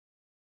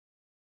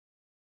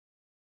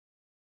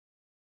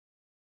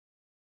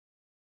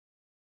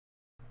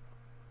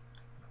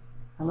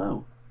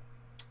Hello,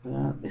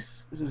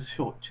 this is a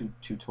short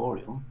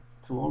tutorial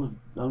to all of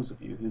those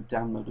of you who've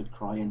downloaded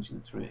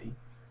Cryengine 3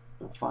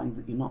 but find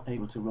that you're not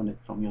able to run it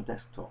from your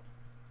desktop.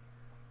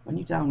 When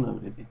you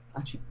download it, it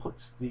actually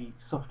puts the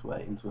software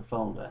into a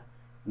folder,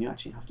 and you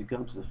actually have to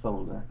go to the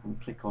folder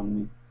and click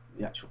on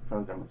the actual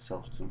program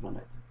itself to run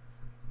it.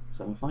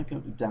 So if I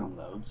go to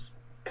Downloads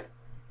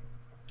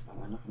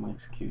and I look at my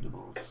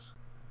executables,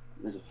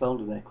 there's a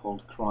folder there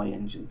called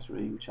Cryengine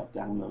 3 which I've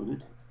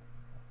downloaded.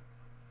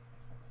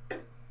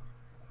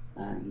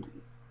 And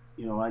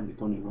you're either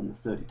going to run the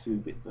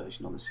 32-bit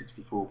version or the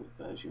 64-bit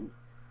version.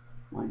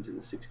 Mine's in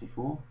the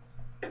 64.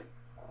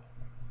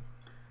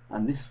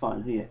 And this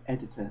file here,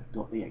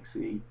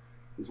 editor.exe,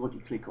 is what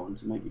you click on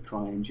to make your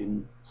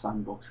Cryengine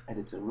sandbox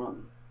editor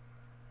run.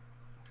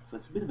 So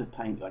it's a bit of a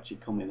pain to actually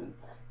come in and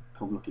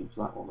come looking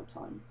for that all the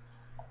time.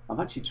 I've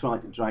actually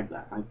tried to drag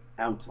that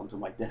out onto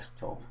my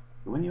desktop,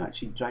 but when you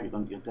actually drag it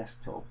onto your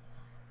desktop,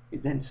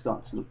 it then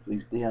starts to look for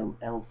these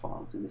DLL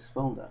files in this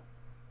folder.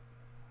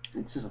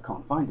 It says I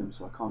can't find them,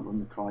 so I can't run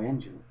the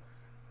Cryengine.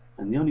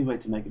 And the only way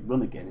to make it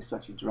run again is to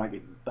actually drag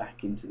it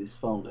back into this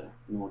folder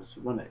in order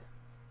to run it.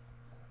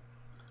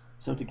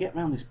 So to get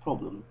around this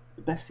problem,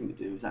 the best thing to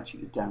do is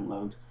actually to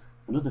download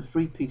another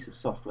free piece of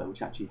software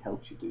which actually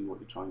helps you do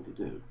what you're trying to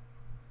do.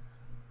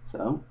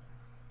 So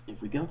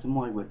if we go to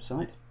my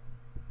website,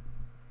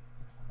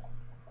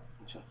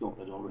 which I thought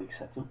I'd already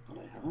set up, but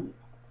I haven't.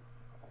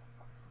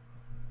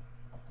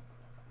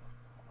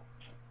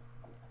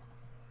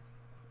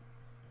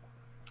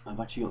 I've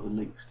actually got the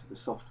links to the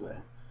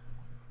software.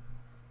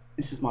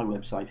 This is my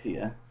website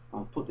here.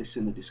 I'll put this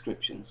in the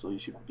description so you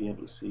should be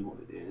able to see what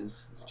it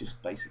is. It's just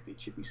basically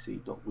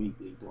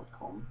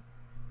chippyc.weebly.com.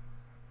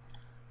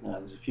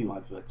 There's a few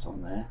adverts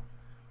on there,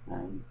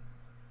 and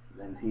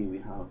then here we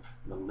have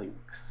the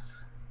links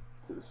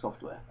to the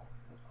software.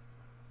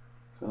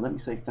 So let me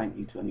say thank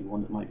you to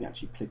anyone that might be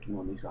actually clicking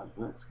on these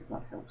adverts, because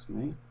that helps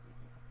me.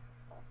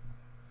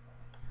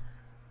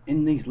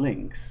 In these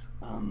links,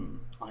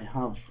 I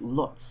have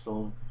lots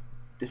of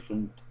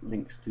different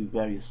links to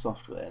various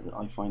software that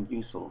I find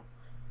useful.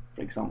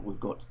 For example, we've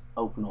got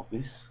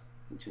OpenOffice,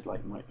 which is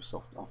like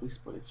Microsoft Office,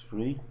 but it's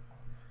free.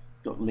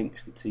 We've got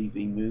links to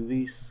TV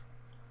movies,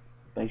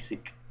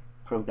 basic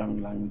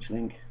programming language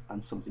link,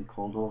 and something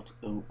called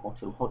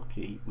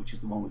AutoHotkey, which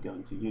is the one we're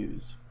going to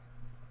use.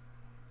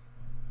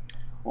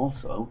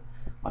 Also,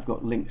 I've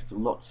got links to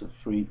lots of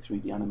free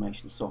 3D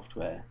animation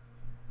software,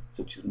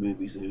 such as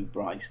MovieZoo,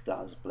 Bryce,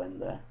 Daz,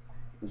 Blender.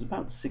 There's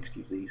about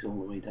 60 of these all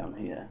the way down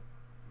here.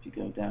 If you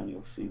go down,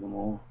 you'll see them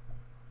all.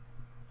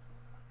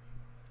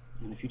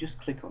 And if you just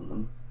click on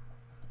them,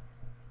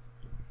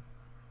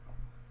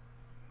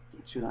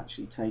 it should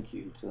actually take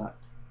you to that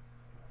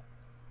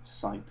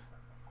site,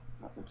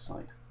 that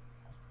website.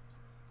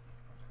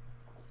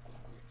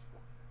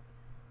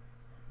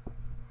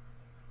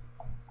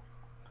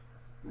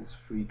 There's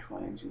free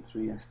Cryengine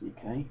 3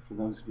 SDK for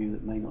those of you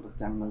that may not have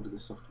downloaded the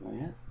software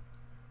yet.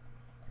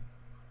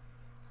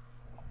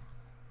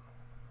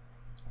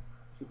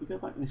 So if we go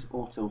back to this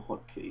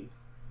AutoHotkey,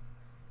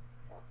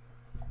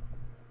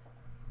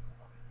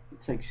 it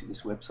takes you to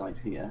this website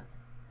here.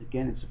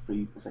 Again, it's a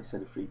free, as I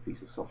said, a free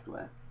piece of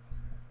software.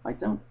 I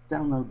don't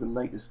download the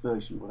latest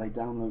version, but I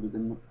downloaded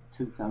the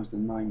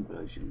 2009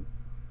 version.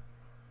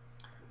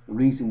 The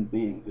reason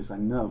being because I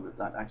know that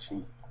that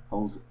actually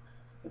holds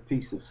a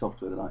piece of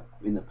software that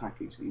in the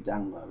package that you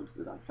download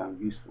that I found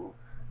useful,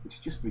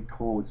 which just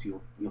records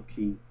your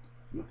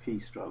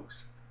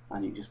keystrokes,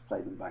 and you just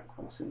play them back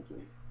quite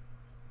simply.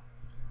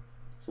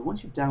 So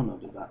once you've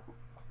downloaded that,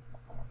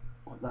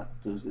 what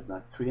that does is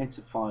that creates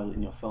a file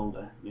in your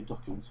folder, your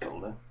documents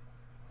folder,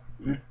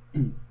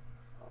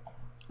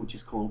 which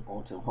is called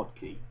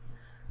AutoHotkey.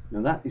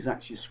 Now that is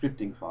actually a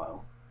scripting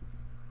file.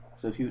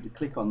 So if you were to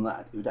click on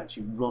that, it would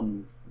actually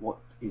run what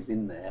is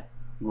in there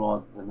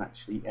rather than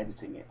actually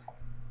editing it.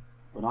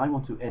 But I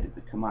want to edit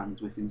the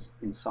commands within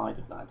inside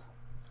of that.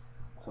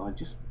 So I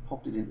just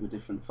popped it into a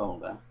different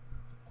folder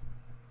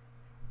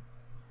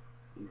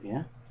in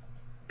here.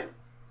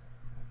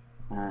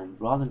 And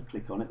rather than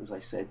click on it, as I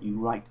said, you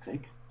right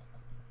click,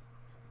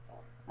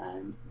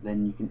 and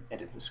then you can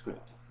edit the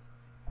script.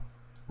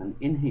 And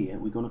in here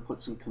we're going to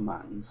put some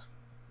commands,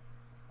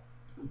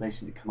 and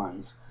basically the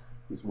commands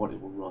is what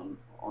it will run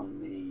on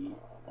the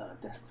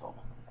desktop.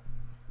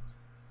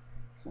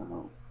 So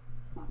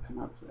I'll come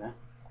out there.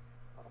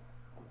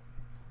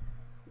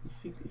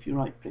 If you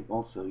right click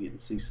also, you can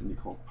see something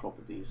called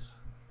properties,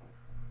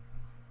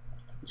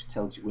 which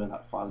tells you where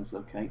that file is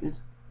located.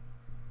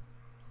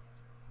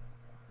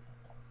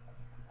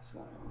 So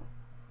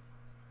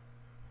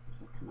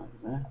if I come out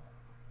of there,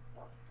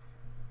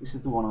 this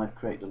is the one I've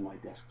created on my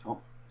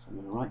desktop. So I'm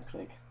going to right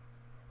click,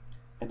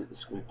 edit the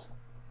script,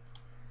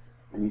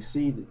 and you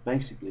see that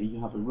basically you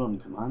have a run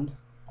command,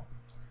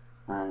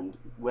 and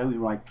where we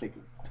right click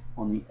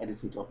on the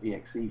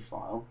editor.exe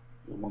file,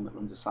 the one that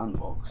runs a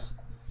sandbox,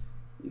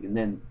 you can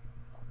then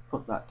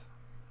put that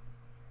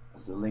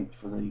as the link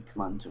for the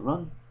command to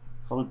run,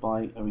 followed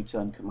by a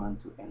return command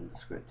to end the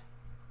script.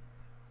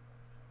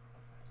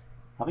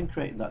 Having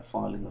created that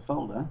file in the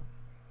folder,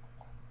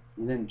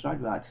 you then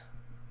drag that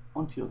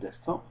onto your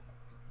desktop.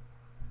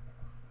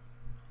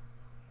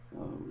 So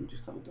we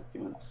just have a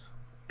documents.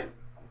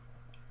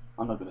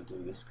 I'm not going to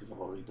do this because I've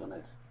already done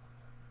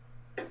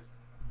it.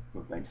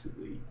 But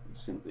basically, you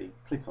simply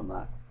click on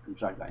that and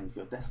drag that into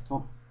your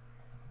desktop.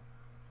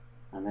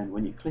 And then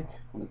when you click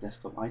on the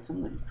desktop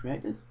item that you've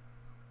created,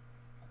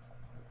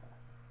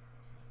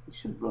 it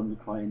should run the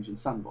Cryengine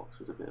sandbox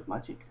with a bit of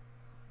magic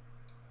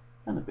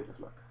and a bit of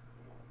luck.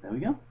 There we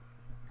go.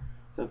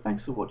 So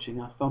thanks for watching.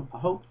 I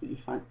hope that you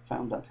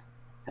found that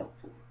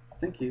helpful.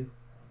 Thank you.